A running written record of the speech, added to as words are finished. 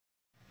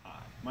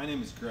My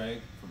name is Greg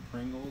from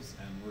Pringles,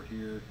 and we're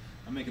here.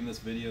 I'm making this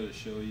video to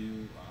show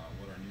you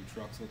what our new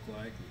trucks look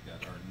like. We've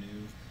got our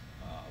new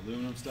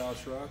aluminum style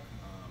truck.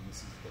 This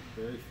is the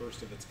very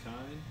first of its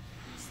kind.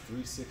 It's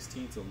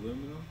 3/16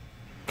 aluminum.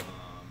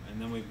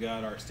 And then we've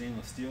got our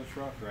stainless steel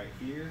truck right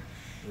here.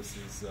 This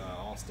is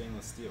all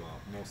stainless steel,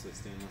 mostly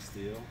stainless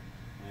steel.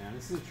 And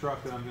this is a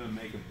truck that I'm going to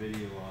make a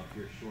video of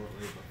here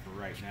shortly, but for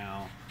right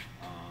now,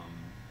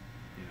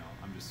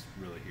 I'm just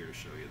really here to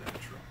show you that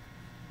truck.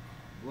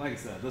 Like I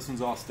said, this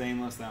one's all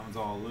stainless, that one's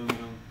all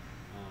aluminum.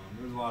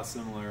 There's a lot of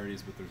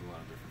similarities, but there's a lot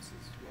of differences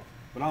as well.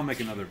 But I'll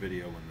make another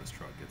video when this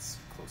truck gets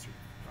closer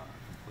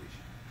to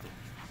completion.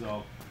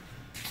 So,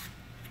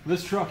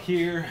 this truck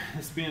here,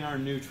 this being our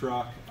new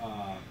truck,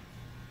 a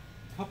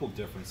couple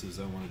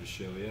differences I wanted to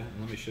show you.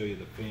 Let me show you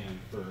the fan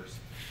first.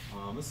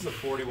 This is a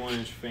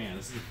 41-inch fan.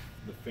 This is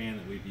the fan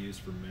that we've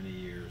used for many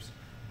years.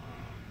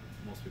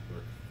 Most people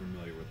are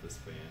familiar with this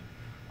fan.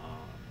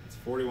 It's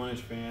a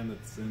 41-inch fan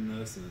that's in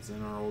this, and it's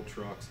in our old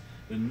trucks.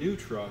 The new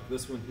truck,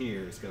 this one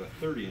here, it's got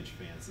a 30-inch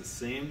fan. It's the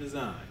same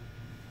design,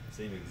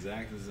 same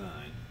exact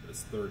design, but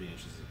it's 30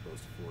 inches as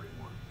opposed to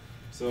 41.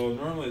 So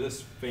normally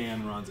this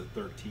fan runs at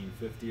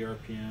 1350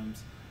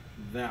 RPMs.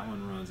 That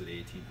one runs at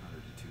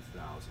 1800 to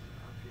 2000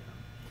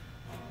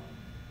 RPM.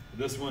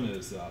 This one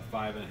is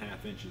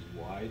 5.5 inches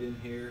wide in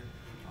here.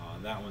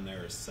 That one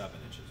there is 7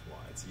 inches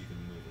wide, so you can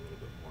move a little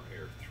bit more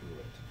air through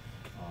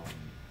it.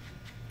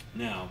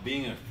 Now,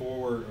 being a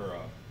forward,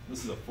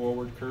 this is a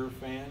forward curve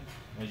fan.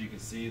 As you can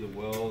see, the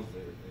wells,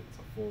 it's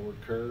a forward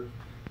curve.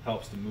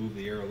 Helps to move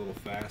the air a little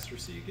faster,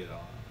 so you get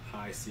a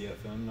high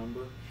CFM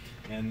number.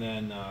 And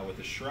then with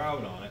the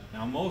shroud on it,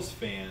 now most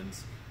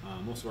fans,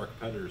 most of our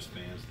competitors'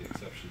 fans, with the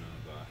exception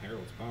of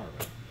Harold's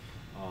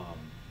Powerline,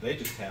 they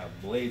just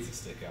have blades that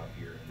stick out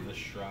here, and this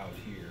shroud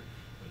here,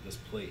 or this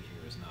plate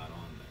here, is not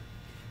on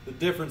there. The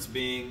difference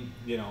being,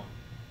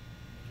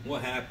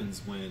 what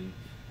happens when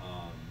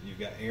you've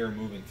got air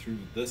moving through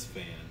this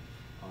fan,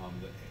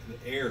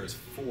 the air is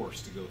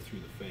forced to go through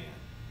the fan.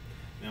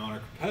 Now on our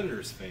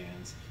competitors'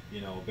 fans,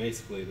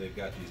 basically they've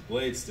got these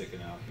blades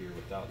sticking out here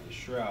without the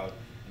shroud,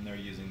 and they're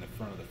using the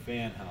front of the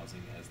fan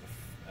housing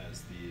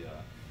as the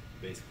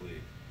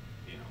basically,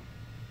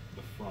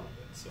 the front of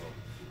it. So,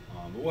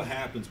 but what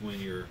happens when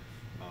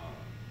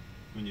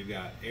you've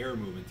got air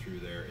moving through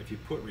there, if you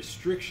put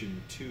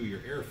restriction to your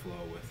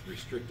airflow with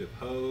restrictive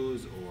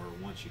hose, or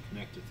once you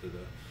connect it to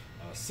the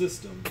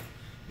system,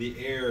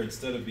 the air,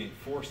 instead of being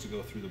forced to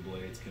go through the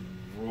blades, can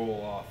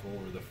roll off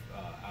over the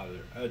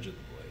outer edge of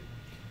the blade.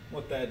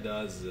 What that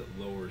does is it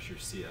lowers your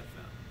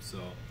CFM. So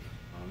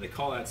they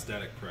call that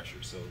static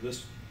pressure. So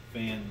this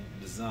fan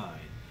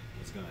design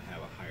is going to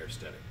have a higher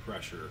static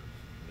pressure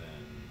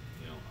than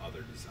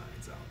other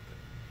designs out there.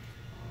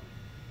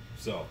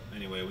 So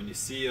anyway, when you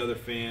see other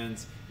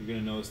fans, you're going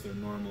to notice they're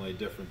normally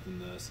different than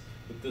this,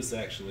 but this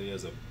actually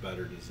is a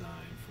better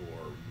design for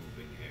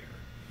moving air.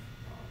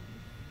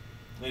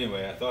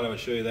 Anyway, I thought I would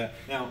show you that.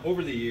 Now,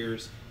 over the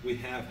years, we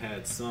have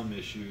had some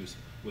issues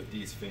with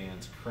these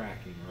fans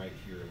cracking right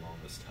here along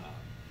this top.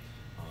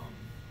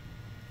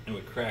 It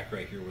would crack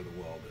right here where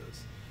the weld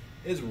is.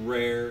 It's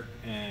rare,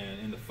 and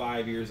in the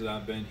 5 years that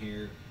I've been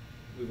here,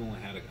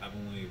 I've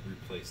only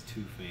replaced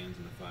 2 fans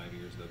in the 5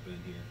 years that I've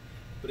been here.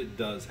 But it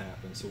does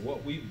happen. So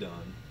what we've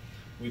done,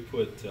 we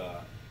put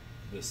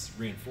this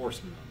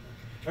reinforcement on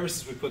there. Ever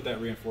since we put that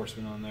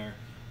reinforcement on there,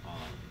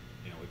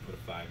 we put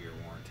a 5-year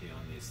warranty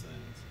on these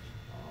things.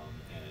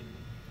 And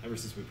ever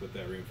since we put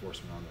that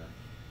reinforcement on there,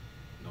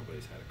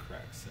 nobody's had a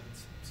crack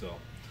since. So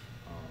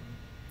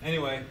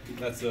anyway,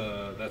 that's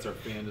our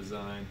fan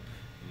design.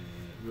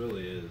 And it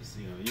really is,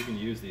 you can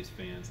use these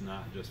fans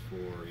not just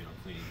for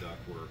cleaning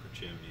ductwork or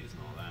chimneys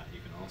and all that. You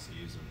can also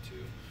use them to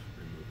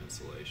remove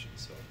insulation.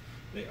 So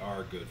they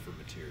are good for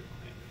material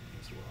handling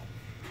as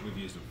well. We've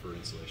used them for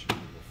insulation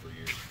removal for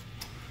years.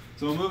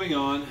 So moving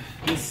on,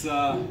 this,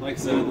 like I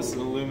said, this is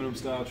an aluminum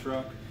style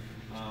truck.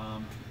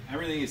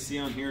 Everything you see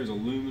on here is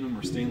aluminum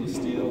or stainless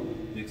steel,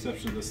 with the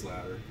exception of this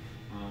ladder.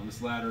 This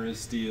ladder is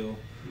steel.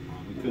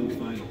 We couldn't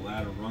find a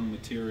ladder rung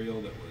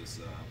material that was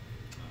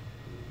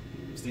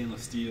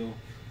stainless steel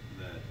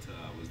that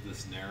was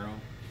this narrow.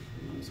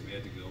 So we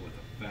had to go with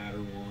a fatter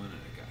one, and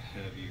it got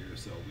heavier,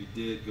 so we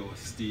did go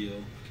with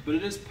steel, but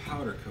it is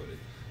powder coated.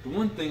 The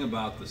one thing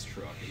about this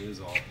truck, it is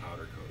all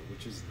powder coated,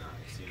 which is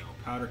nice.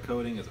 Powder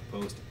coating as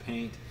opposed to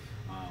paint.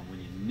 When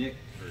you nick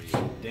or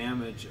you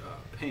damage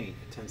paint,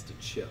 it tends to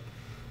chip.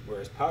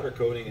 Whereas powder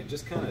coating, it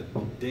just kind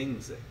of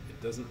dings it.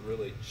 It doesn't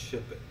really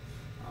chip it.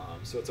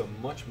 So it's a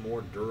much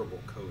more durable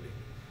coating.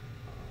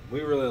 We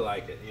really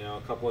like it.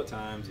 A couple of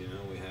times,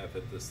 we have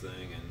hit this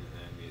thing, and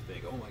you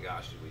think, oh my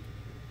gosh,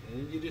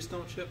 and you just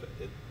don't chip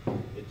it.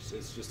 It's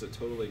just a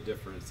totally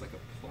different, it's like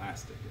a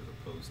plastic as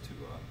opposed to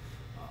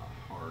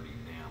a hard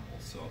enamel.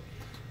 So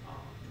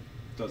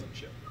it doesn't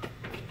chip.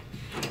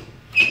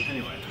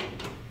 Anyway,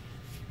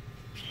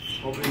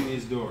 opening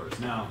these doors.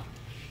 Now,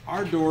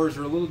 our doors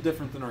are a little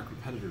different than our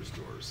competitors'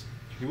 doors.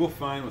 You will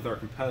find with our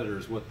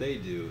competitors, what they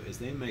do is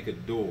they make a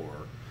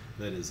door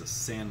that is a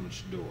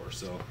sandwich door.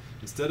 So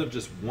instead of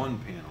just one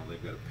panel,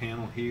 they've got a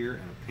panel here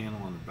and a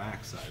panel on the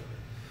back side of it.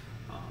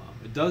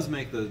 It does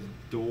make the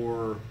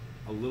door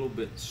a little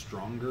bit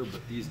stronger,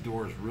 but these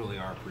doors really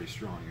are pretty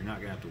strong. You're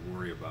not going to have to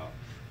worry about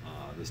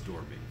this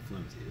door being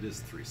flimsy. It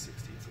is 3/16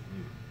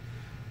 aluminum.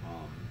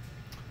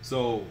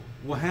 So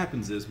what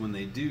happens is when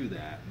they do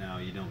that, now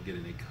you don't get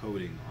any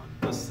coating on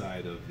this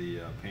side of the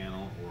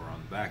panel or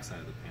on the back side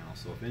of the panel.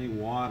 So if any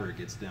water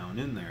gets down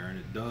in there, and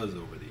it does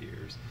over the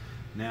years,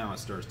 now it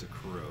starts to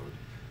corrode.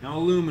 Now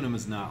aluminum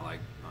is not like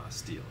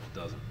steel. It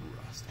doesn't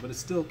rust, but it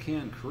still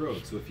can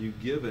corrode. So if you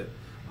give it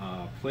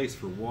a place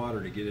for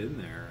water to get in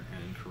there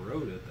and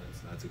corrode it,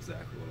 that's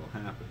exactly what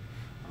will happen.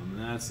 And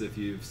that's if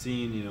you've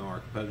seen, you know, our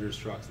competitors'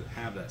 trucks that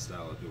have that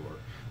style of door,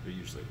 they're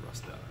usually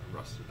rusted out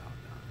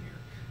down here.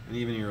 And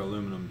even your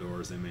aluminum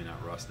doors, they may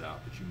not rust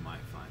out, but you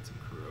might find some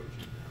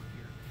corrosion down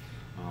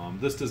here.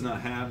 This does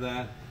not have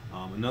that.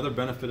 Another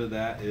benefit of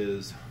that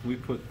is we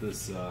put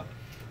this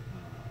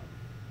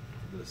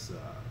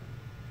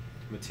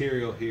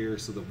material here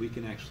so that we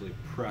can actually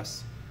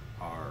press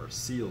our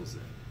seals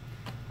in.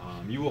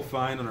 You will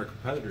find on our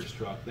competitors'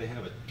 truck they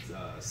have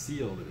a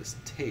seal that is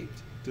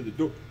taped to the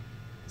door.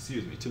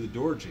 Excuse me, to the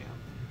door jamb.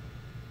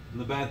 And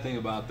the bad thing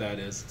about that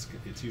is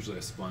it's usually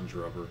a sponge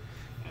rubber,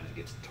 and it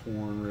gets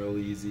torn real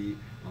easy,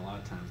 and a lot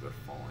of times they're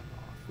falling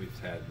off. We've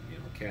had, you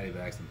know,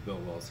 caddy-backs and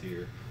bill wells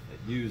here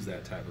that use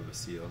that type of a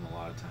seal, and a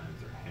lot of times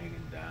they're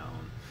hanging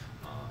down,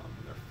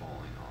 they're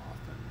falling off,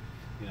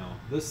 and you know,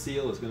 this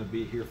seal is going to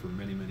be here for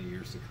many, many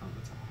years to come.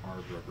 It's a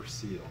hard rubber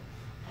seal.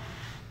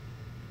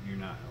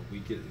 We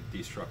get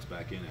these trucks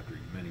back in after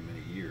many,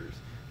 many years,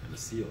 and the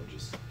seal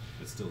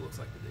it still looks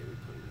like the day we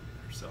put it in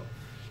there. So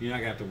you're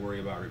not going to have to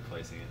worry about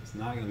replacing it. It's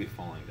not going to be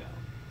falling down.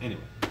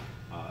 Anyway,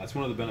 that's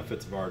one of the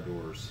benefits of our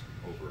doors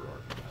over our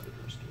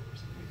competitors'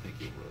 doors. And we think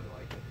you'll really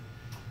like it.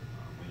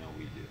 We know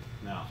we do.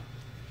 Now,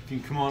 if you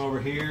can come on over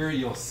here,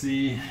 you'll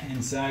see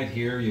inside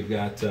here you've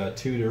got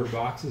 2 dirt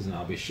boxes, and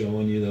I'll be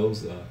showing you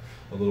those a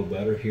little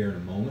better here in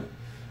a moment.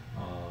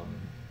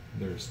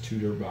 There's 2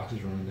 dirt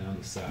boxes running down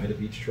the side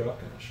of each truck,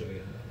 and I'll show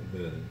you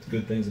the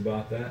good things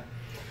about that.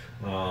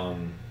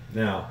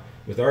 Now,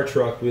 with our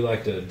truck, we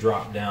like to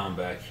drop down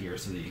back here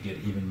so that you get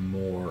even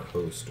more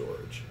hose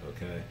storage,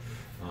 okay?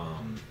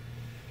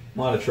 A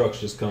lot of trucks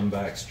just come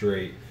back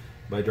straight.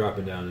 By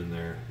dropping down in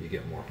there, you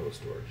get more hose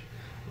storage.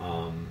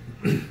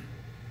 And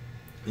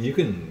you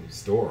can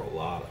store a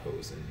lot of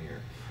hose in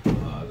here,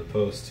 as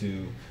opposed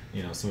to,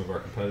 you know, some of our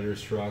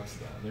competitors' trucks.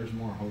 There's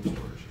more hose storage in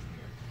here.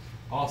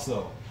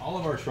 Also, all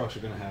of our trucks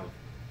are going to have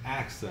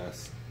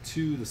access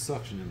to the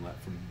suction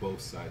inlet from both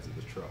sides of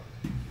the truck.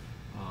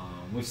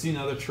 We've seen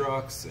other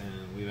trucks,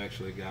 and we've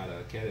actually got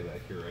a caddy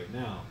back here right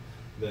now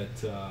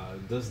that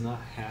does not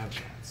have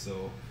that.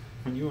 So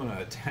when you want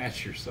to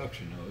attach your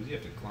suction hose, you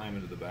have to climb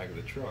into the back of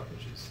the truck,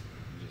 which is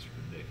just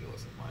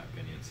ridiculous in my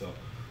opinion. So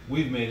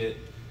we've made it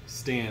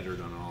standard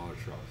on all our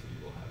trucks that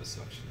you will have a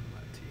suction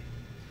inlet T.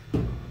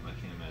 I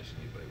can't imagine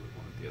anybody would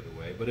want it the other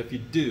way. But if you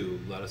do,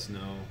 let us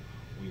know.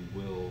 We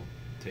will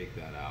take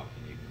that out,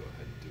 and you can go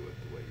ahead and do it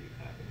the way you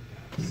have in the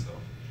past. So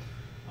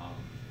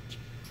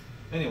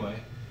anyway,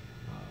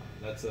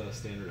 that's a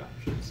standard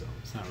option, so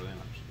it's not really an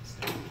option, it's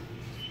standard.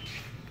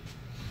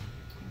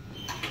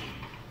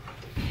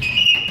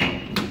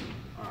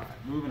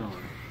 Alright, moving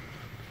on.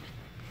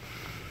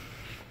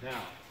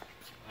 Now,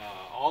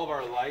 all of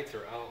our lights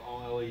are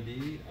all LED.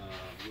 You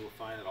will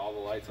find that all the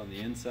lights on the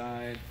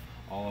inside,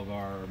 all of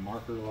our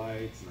marker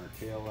lights and our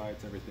tail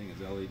lights, everything is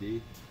LED.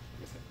 I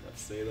guess I forgot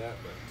to say that,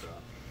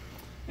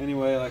 but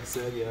anyway, like I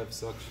said, you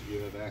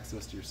have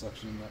access to your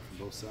suction inlet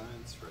from both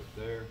sides, right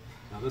there.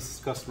 Now this is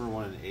customer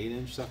wanted an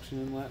 8-inch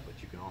suction inlet,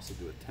 but you can also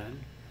do a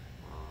 10.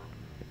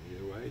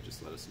 Either way,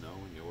 just let us know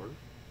when you order.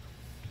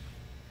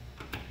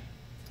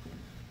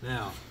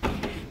 Now,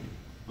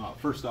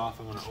 first off,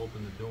 I'm going to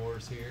open the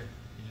doors here.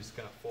 You just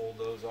kind of fold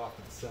those off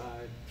to the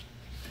side,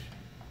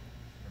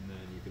 and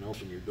then you can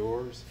open your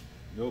doors.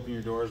 You open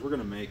your doors. We're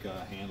going to make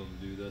a handle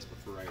to do this, but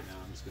for right now,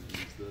 I'm just going to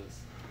use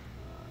this.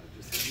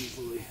 Just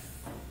easily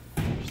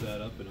push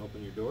that up and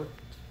open your door.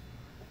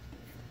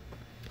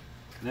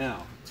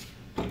 Now,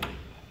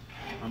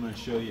 I'm going to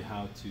show you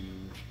how to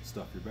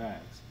stuff your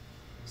bags.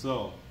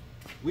 So,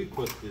 we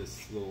put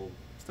this little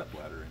step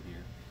ladder in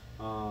here.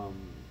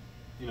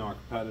 You know, our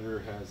competitor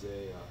has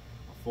a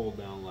fold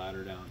down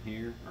ladder down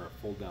here, or a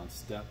fold down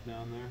step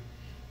down there.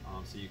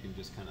 So you can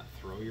just kind of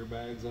throw your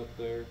bags up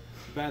there.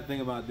 The bad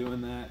thing about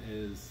doing that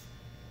is,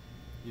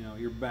 you know,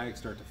 your bags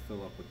start to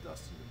fill up with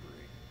dust and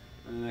debris.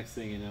 And the next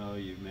thing you know,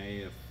 you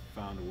may have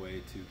found a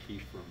way to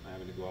keep from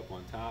having to go up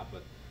on top,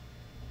 but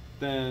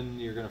then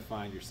you're going to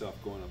find yourself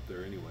going up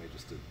there anyway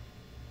just to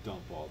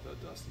dump all the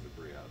dust and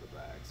debris out of the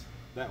bags.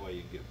 That way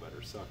you can get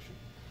better suction.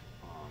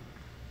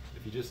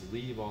 If you just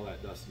leave all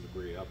that dust and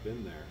debris up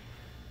in there,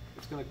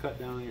 it's going to cut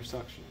down on your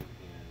suction,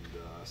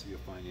 and so you'll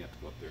find you have to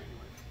go up there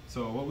anyway.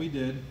 So what we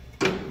did,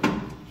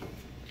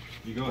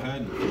 you go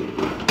ahead and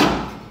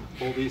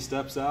pull these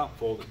steps out,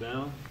 fold it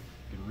down,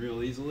 and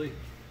real easily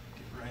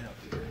get right up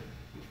here.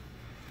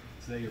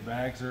 Say your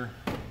bags are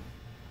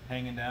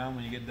hanging down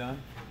when you get done,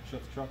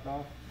 shut the truck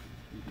off.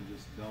 You can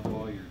just dump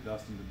all your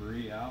dust and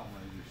debris out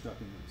when you're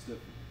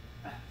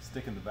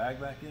sticking the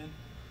bag back in.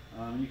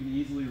 You can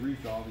easily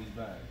reach all these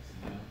bags,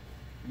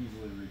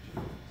 easily reach it,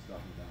 stuff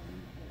them down in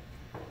the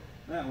hole.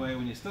 That way,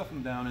 when you stuff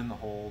them down in the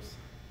holes,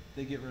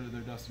 they get rid of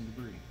their dust and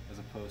debris, as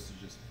opposed to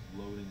just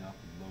loading up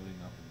and loading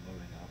up and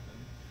loading up,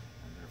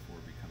 and therefore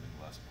becoming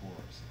less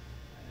porous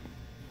and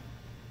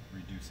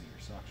reducing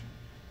your suction.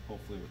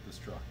 Hopefully, with this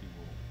truck, you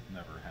will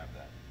never have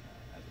that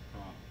as a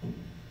problem.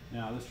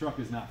 Now, this truck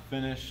is not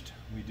finished.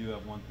 We do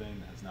have one thing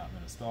that has not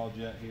been installed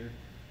yet here,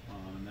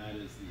 and that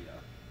is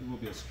there will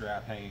be a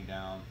strap hanging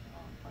down,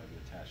 probably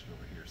attached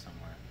over here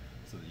somewhere,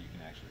 so that you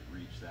can actually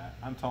reach that.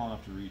 I'm tall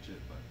enough to reach it,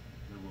 but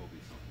there will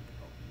be something to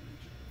help you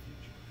reach it in the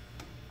future.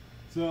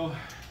 So,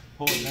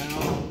 pull it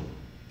down.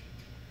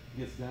 It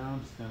gets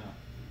down, just kind of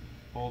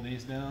pull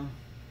these down.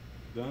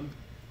 Done.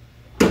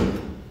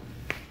 And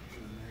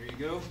there you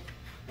go.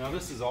 Now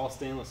this is all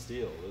stainless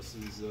steel. This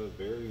is a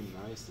very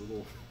nice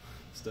little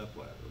step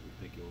ladder. We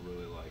think you'll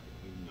really like it.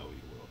 We know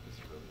you will, because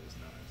it really is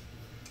nice.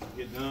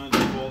 Get done,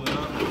 just fold it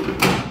up,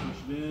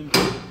 push it in,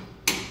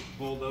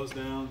 fold those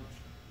down,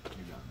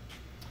 you're done.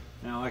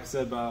 Now, like I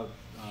said about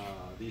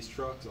these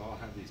trucks, all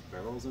have these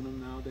barrels in them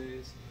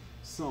nowadays.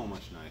 So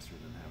much nicer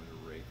than having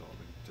to rake all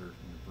the dirt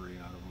and debris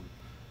out of them.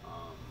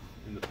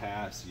 In the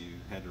past, you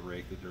had to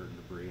rake the dirt and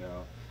debris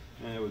out,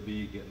 and it would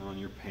be getting on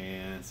your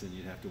pants, and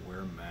you'd have to wear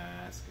a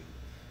mask,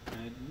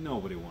 and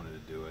nobody wanted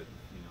to do it.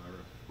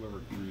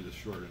 Whoever drew the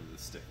short end of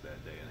the stick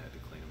that day and had to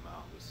clean them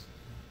out was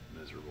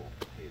miserable,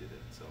 hated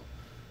it. So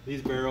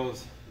these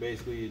barrels,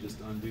 basically you just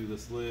undo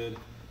this lid,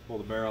 pull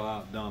the barrel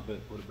out, dump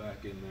it, put it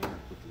back in there,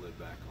 put the lid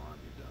back on,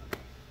 you're done.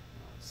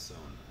 It's so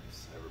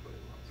nice, everybody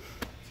loves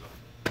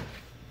it.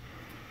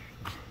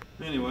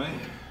 So anyway,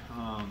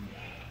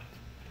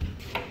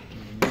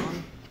 moving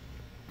on.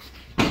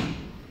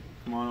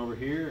 Come on over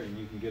here and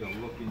you can get a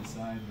look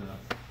inside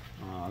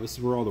this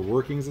is where all the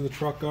workings of the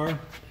truck are.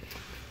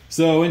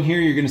 So in here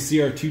you're going to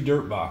see our two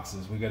dirt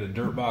boxes. We got a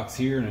dirt box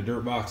here and a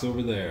dirt box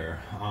over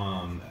there.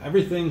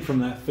 Everything from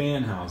that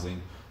fan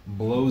housing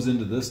blows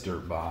into this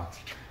dirt box,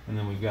 and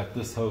then we've got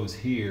this hose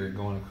here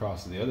going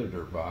across to the other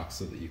dirt box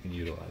so that you can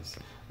utilize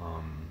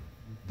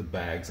the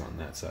bags on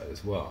that side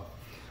as well.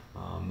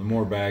 The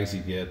more bags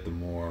you get, the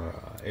more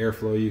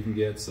airflow you can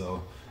get,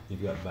 so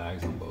you've got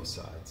bags on both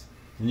sides.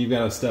 And you've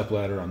got a step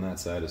ladder on that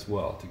side as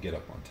well to get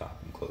up on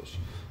top and close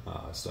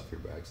stuff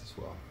your bags as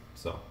well.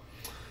 So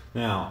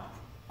now,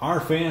 our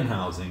fan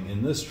housing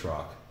in this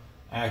truck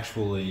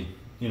actually,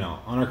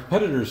 on our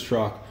competitor's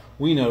truck,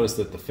 we noticed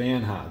that the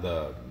fan,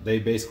 they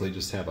basically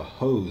just have a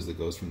hose that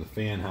goes from the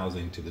fan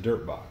housing to the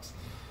dirt box.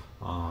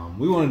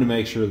 We wanted to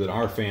make sure that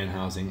our fan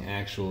housing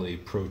actually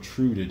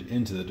protruded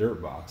into the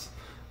dirt box.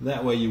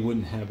 That way you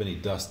wouldn't have any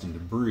dust and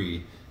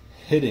debris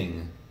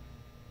hitting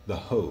the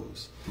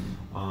hose.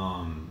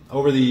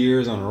 Over the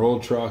years on our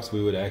old trucks,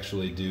 we would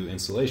actually do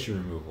insulation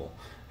removal.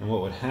 And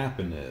what would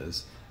happen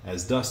is,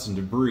 as dust and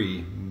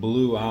debris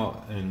blew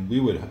out, and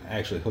we would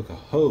actually hook a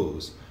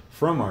hose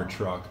from our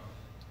truck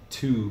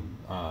to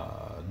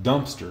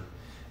dumpster,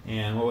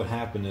 and what would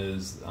happen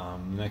is the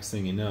next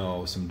thing you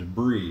know, some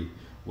debris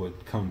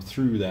would come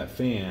through that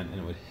fan and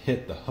it would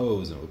hit the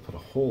hose and it would put a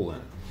hole in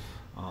it.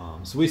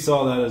 So we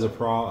saw that as a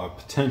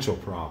potential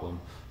problem,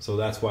 so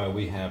that's why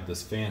we have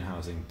this fan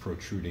housing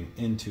protruding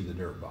into the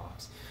dirt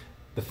box.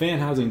 The fan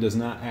housing does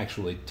not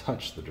actually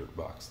touch the dirt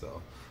box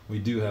though. We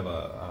do have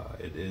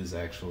it is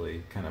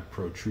actually kind of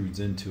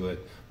protrudes into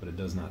it, but it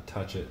does not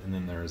touch it, and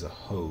then there is a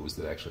hose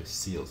that actually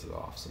seals it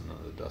off so none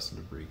of the dust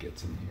and debris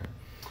gets in here.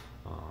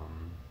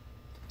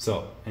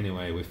 So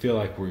anyway, we feel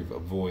like we've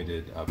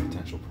avoided a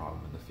potential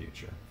problem in the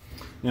future.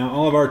 Now,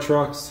 all of our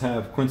trucks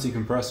have Quincy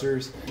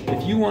compressors.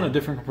 If you want a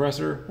different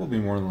compressor, we'll be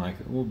more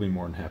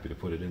than happy to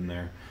put it in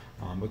there.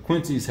 But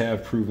Quincy's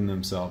have proven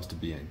themselves to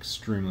be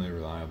extremely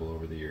reliable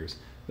over the years.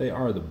 They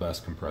are the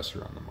best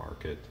compressor on the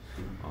market.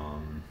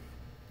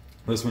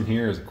 This one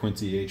here is a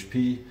Quincy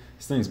HP.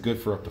 This thing's good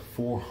for up to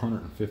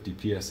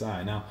 450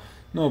 psi. Now,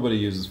 nobody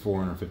uses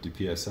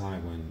 450 psi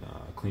when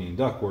cleaning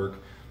ductwork,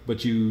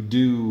 but you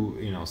do,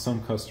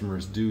 some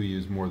customers do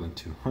use more than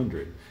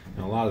 200,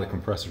 and a lot of the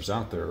compressors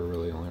out there are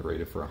really only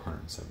rated for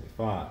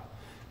 175.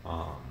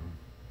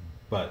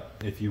 But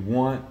if you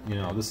want,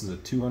 this is a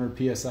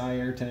 200 psi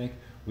air tank.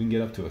 We can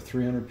get up to a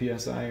 300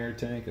 psi air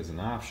tank as an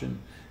option,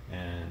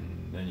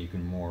 and then you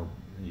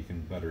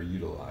can better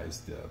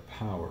utilize the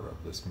power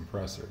of this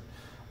compressor.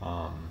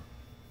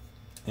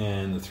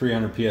 And the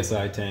 300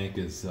 psi tank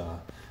is,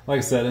 like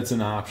I said, it's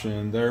an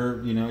option.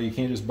 You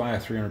can't just buy a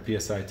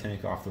 300 psi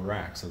tank off the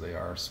rack, so they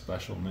are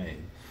special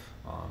made.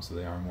 So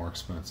they are more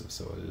expensive,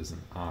 so it is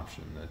an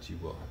option that you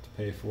will have to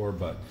pay for.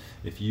 But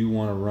if you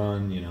want to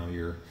run,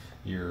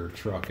 your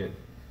truck at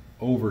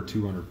over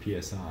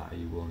 200 psi,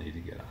 you will need to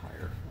get a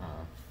higher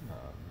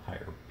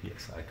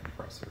psi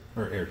compressor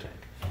or air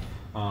tank.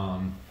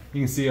 You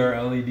can see our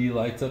LED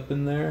lights up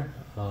in there.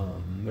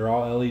 They're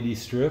all LED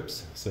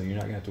strips, so you're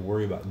not going to have to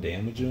worry about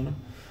damaging them.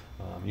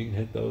 You can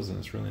hit those and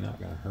it's really not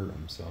going to hurt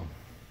them. So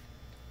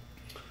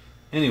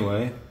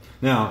anyway,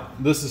 Now,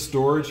 this is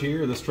storage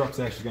here. This truck's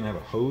actually going to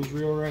have a hose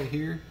reel right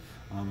here.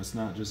 It's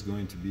not just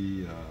going to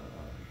be,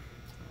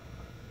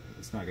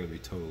 it's not going to be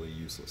totally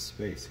useless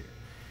space here.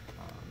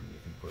 You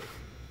can put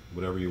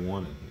whatever you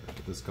want in here,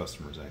 but this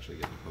customer is actually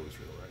getting a hose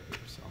reel right here.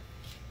 So,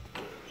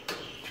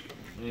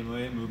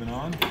 anyway, moving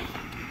on.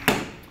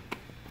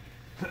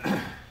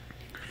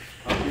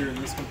 Up here in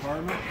this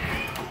compartment,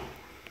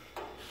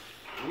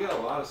 we got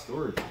a lot of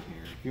storage in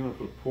here. If you want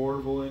to put a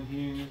portable in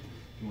here,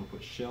 you want to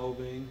put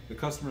shelving. The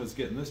customer that's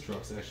getting this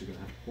truck is actually going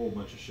to have a whole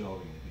bunch of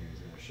shelving in here. He's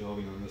going to have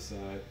shelving on this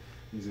side.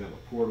 He's going to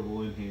have a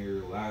portable in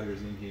here,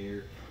 ladders in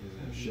here. He's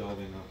going to have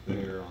shelving up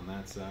there on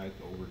that side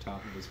over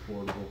top of his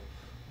portable.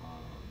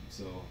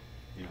 So,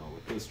 you know,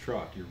 with this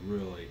truck, you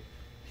really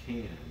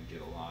can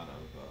get a lot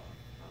of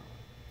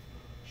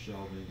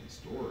shelving and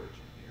storage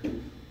in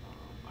here.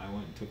 I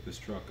went and took this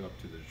truck up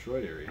to the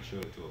Detroit area and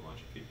showed it to a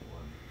bunch of people,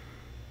 and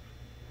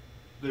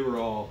they were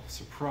all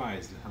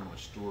surprised at how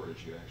much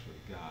storage you actually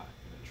got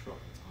in a truck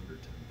that's under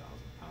 10,000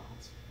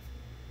 pounds.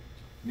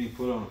 Being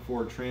put on a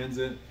Ford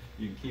Transit,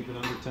 you can keep it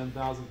under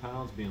 10,000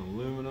 pounds, being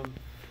aluminum,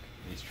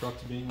 these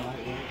trucks being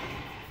lightweight.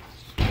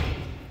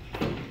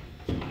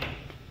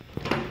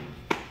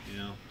 You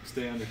know,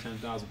 stay under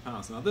 10,000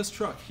 pounds. Now this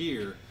truck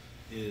here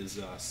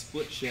is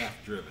split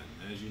shaft driven.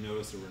 As you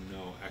notice, there were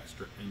no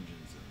extra engines in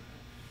there.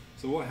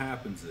 So what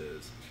happens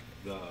is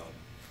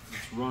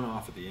it's run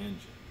off of the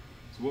engine.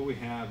 So what we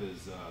have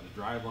is the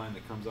drive line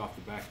that comes off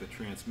the back of the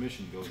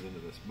transmission goes into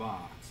this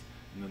box,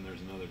 and then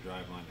there's another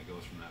drive line that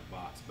goes from that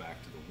box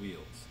back to the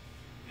wheels.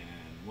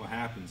 And what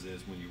happens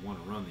is when you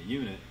want to run the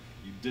unit,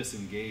 you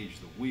disengage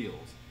the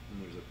wheels,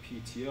 and there's a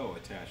PTO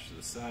attached to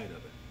the side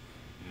of it.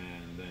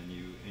 And then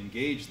you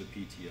engage the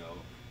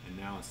PTO, and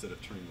now instead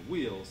of turning the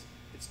wheels,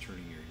 it's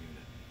turning your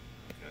unit.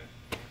 Okay,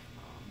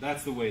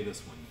 that's the way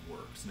this one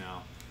works.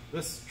 Now,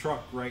 this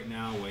truck right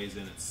now weighs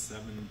in at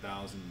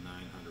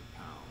 7,900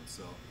 pounds.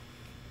 So,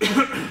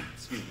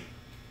 excuse me.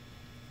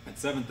 At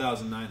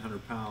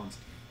 7,900 pounds,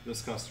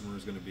 this customer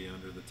is going to be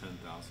under the 10,000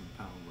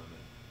 pound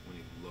limit when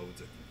he loads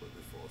it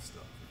completely full of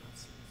stuff. And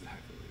that's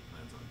exactly what he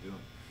plans on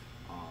doing.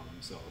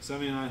 So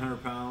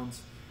 7,900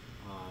 pounds.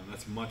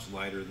 That's much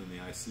lighter than the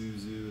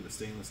Isuzu, the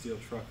stainless steel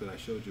truck that I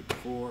showed you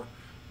before.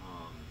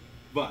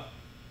 But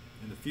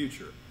in the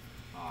future,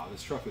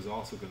 this truck is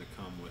also going to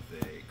come with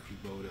a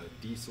Kubota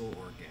diesel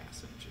or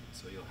gas engine.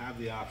 So you'll have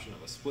the option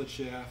of a split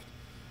shaft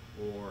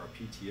or a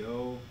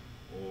PTO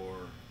or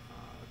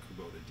a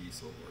Kubota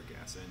diesel or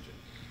gas engine.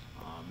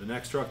 The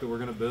next truck that we're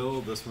going to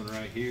build, this one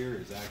right here,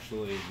 is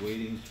actually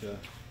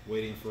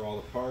waiting for all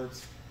the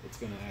parts. It's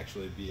going to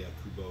actually be a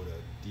Kubota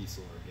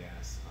diesel or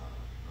gas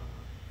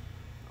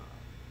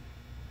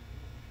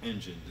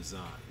engine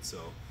design. So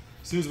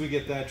as soon as we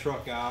get that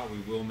truck out, we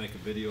will make a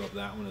video of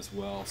that one as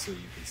well, so you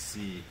can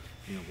see,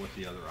 you know, what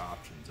the other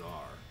options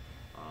are.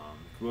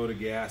 Kubota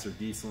gas or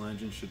diesel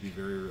engine should be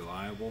very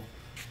reliable.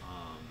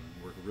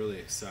 We're really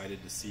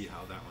excited to see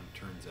how that one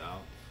turns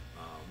out.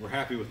 We're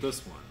happy with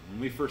this one. When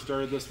we first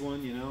started this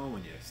one, you know,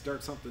 when you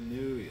start something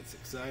new, it's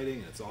exciting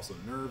and it's also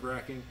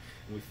nerve-wracking,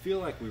 and we feel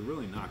like we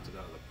really knocked it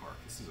out of the park.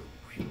 This is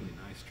a really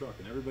nice truck,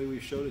 and everybody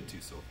we've showed it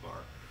to so far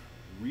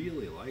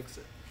really likes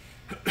it.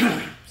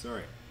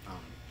 Sorry.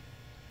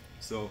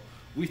 So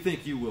we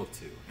think you will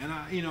too. And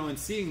you know, in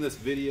seeing this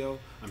video,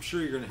 I'm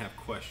sure you're going to have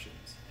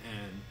questions,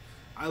 and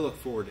I look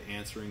forward to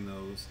answering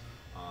those.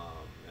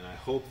 And I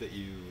hope that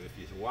you, if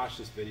you watch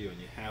this video and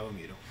you have them,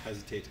 you don't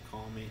hesitate to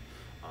call me,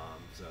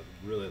 because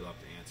I'd really love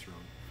to answer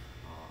them.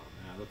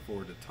 And I look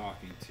forward to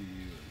talking to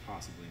you and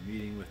possibly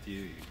meeting with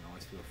you. You can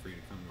always feel free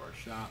to come to our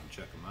shop and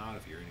check them out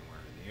if you're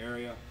anywhere in the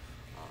area.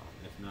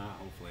 If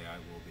not, hopefully I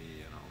will be,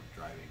 you know,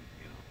 driving,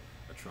 you know,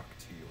 a truck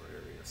to your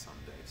area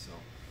someday. So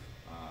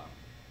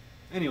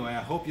anyway,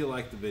 I hope you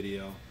liked the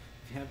video.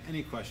 If you have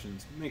any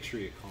questions, make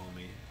sure you call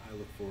me. I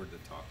look forward to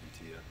talking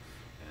to you.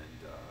 And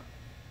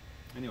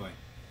anyway,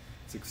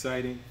 it's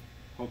exciting.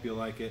 Hope you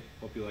like it.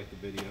 Hope you like the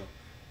video.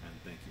 And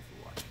thank you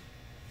for watching.